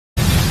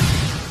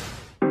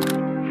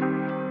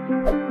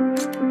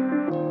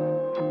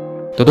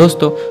तो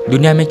दोस्तों,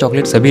 दुनिया में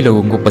चॉकलेट सभी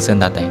लोगों को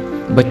पसंद आता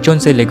है, बच्चों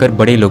से लेकर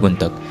बड़े लोगों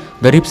तक,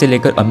 गरीब से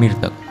लेकर अमीर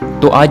तक।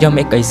 तो आज हम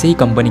एक ऐसे ही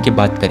कंपनी की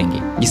बात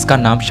करेंगे जिसका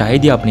नाम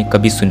शायद ही आपने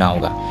कभी सुना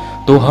होगा।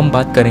 तो हम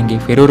बात करेंगे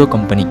फेरेरो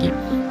कंपनी की।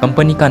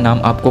 कंपनी का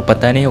नाम आपको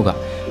पता नहीं होगा,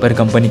 पर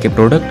कंपनी के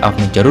प्रोडक्ट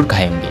आपने जरूर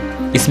खाए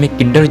होंगे। इसमें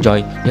किंडर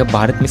जॉय यह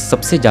भारत में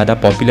सबसे ज़्यादा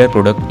पॉपुलर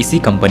प्रोडक्ट इसी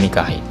कंपनी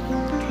का है।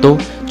 तो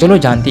चलो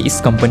जानते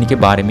इस कंपनी के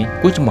बारे में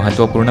कुछ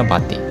महत्वपूर्ण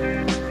बातें।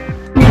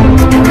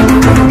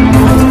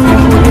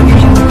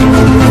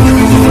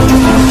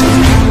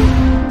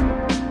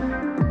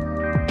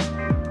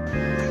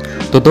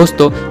 तो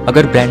दोस्तों,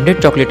 अगर ब्रांडेड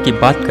चॉकलेट की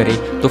बात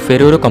करें तो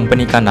फेरेरो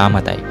कंपनी का नाम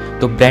आता है।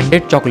 तो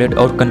ब्रांडेड चॉकलेट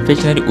और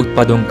कन्फेक्शनरी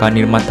उत्पादों का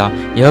निर्माता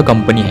यह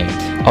कंपनी है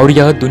और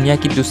यह दुनिया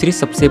की दूसरी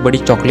सबसे बड़ी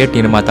चॉकलेट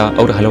निर्माता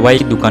और हलवाई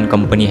दुकान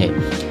कंपनी है।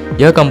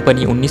 यह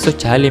कंपनी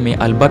 1946 में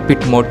अल्बा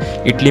पिटमोंट,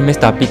 इटली में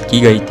स्थापित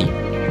की गई थी।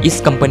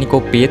 इस कंपनी को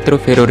पिएत्रो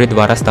फेरेरो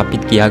द्वारा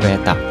स्थापित किया गया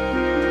था।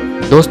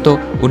 दोस्तों,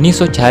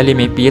 1946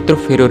 में पिएत्रो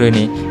फेरेरो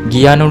ने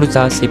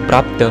गियानोजा से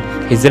प्राप्त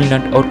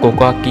हेज़लनट और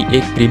कोकोआ की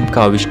एक क्रीम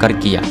का आविष्कार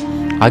किया।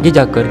 आगे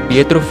जाकर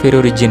पिएत्रो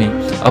फेरेरो जी ने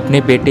अपने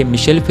बेटे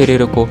मिशेल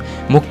फेरेरो को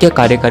मुख्य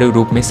कार्यकारी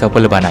रूप में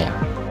सफल बनाया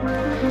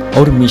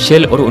और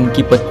मिशेल और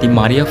उनकी पत्नी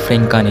मारिया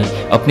फ्रेंका ने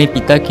अपने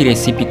पिता की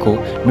रेसिपी को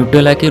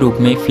न्यूटेला के रूप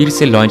में फिर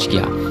से लॉन्च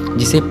किया,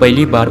 जिसे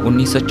पहली बार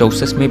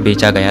 1964 में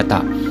बेचा गया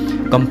था।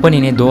 कंपनी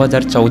ने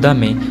 2014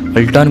 में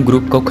अल्टन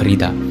ग्रुप को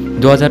खरीदा,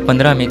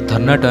 2015 में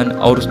थर्नाटन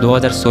और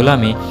 2016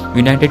 में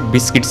यूनाइटेड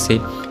बिस्किट से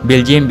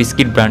बेल्जियम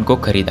बिस्किट ब्रांड को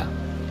खरीदा।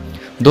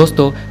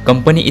 दोस्तों,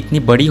 कंपनी इतनी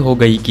बड़ी हो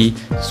गई कि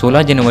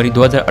 16 जनवरी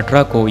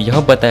 2018 को यह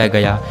बताया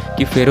गया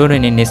कि फेरेरो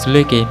ने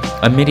नेस्ले के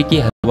अमेरिकी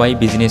हलवाई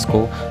बिजनेस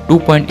को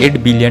 $2.8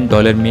 बिलियन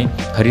में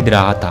खरीद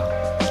रहा था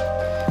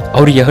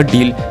और यह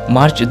डील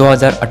मार्च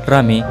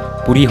 2018 में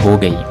पूरी हो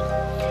गई।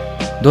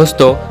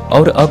 दोस्तों,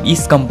 और अब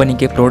इस कंपनी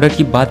के प्रोडक्ट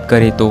की बात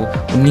करें तो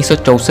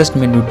 1964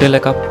 में न्यूटेला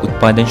का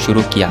उत्पादन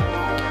शुरू किया।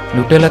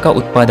 न्यूटेला का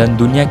उत्पादन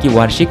दुनिया की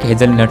वार्षिक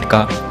हेज़लनट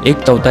का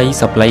 1/4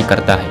 सप्लाई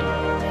करता है।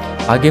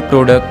 आगे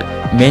प्रोडक्ट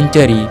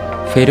मेंचरी,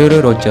 फेरेरो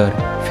रोचर,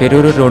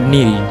 फेरेरो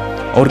रोडनीरी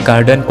और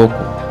गार्डन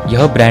कोको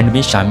यह ब्रांड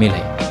भी शामिल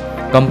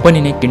है।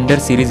 कंपनी ने किंडर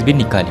सीरीज भी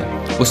निकाली,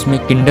 उसमें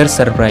किंडर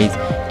सरप्राइज,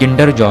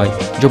 किंडर जॉय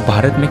जो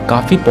भारत में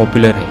काफ़ी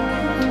पॉपुलर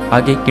है।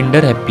 आगे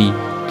Kinder happy,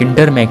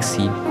 Kinder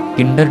maxi,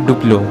 Kinder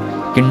डुप्लो,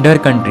 Kinder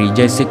country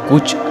जैसे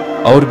कुछ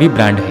और भी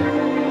ब्रांड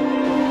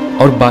है।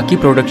 और बाकी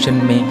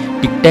प्रोडक्शन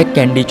में टिक टैक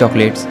कैंडी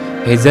चॉकलेट्स,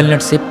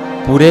 हेज़लनट से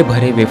पूरे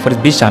भरे वेफर्स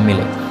भी शामिल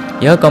है।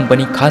 यह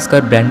कंपनी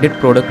खासकर ब्रांडेड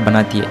प्रोडक्ट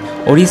बनाती है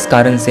और इस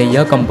कारण से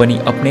यह कंपनी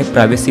अपने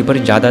प्राइवेसी पर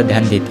ज़्यादा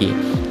ध्यान देती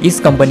है। इस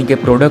कंपनी के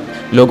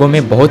प्रोडक्ट लोगों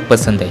में बहुत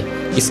पसंद है।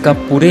 इसका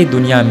पूरे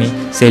दुनिया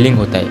में सेलिंग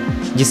होता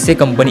है, जिससे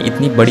कंपनी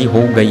इतनी बड़ी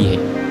हो गई है।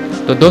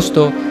 तो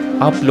दोस्तों,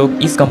 आप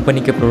लोग इस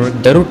कंपनी के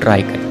प्रोडक्ट ज़रूर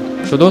ट्राई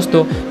करें। तो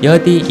दोस्तों, यह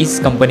थी इस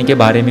कंपनी के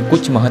बारे में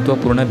कुछ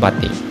महत्वपूर्ण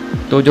बातें।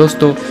 तो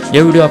दोस्तों,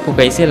 यह वीडियो आपको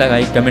कैसे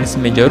लगा कमेंट्स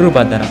में ज़रूर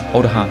बताना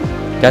और हाँ,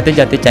 जाते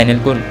जाते चैनल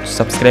को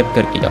सब्सक्राइब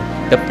करके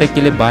जाओ। तब तक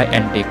के लिए बाय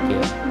एंड टेक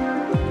केयर।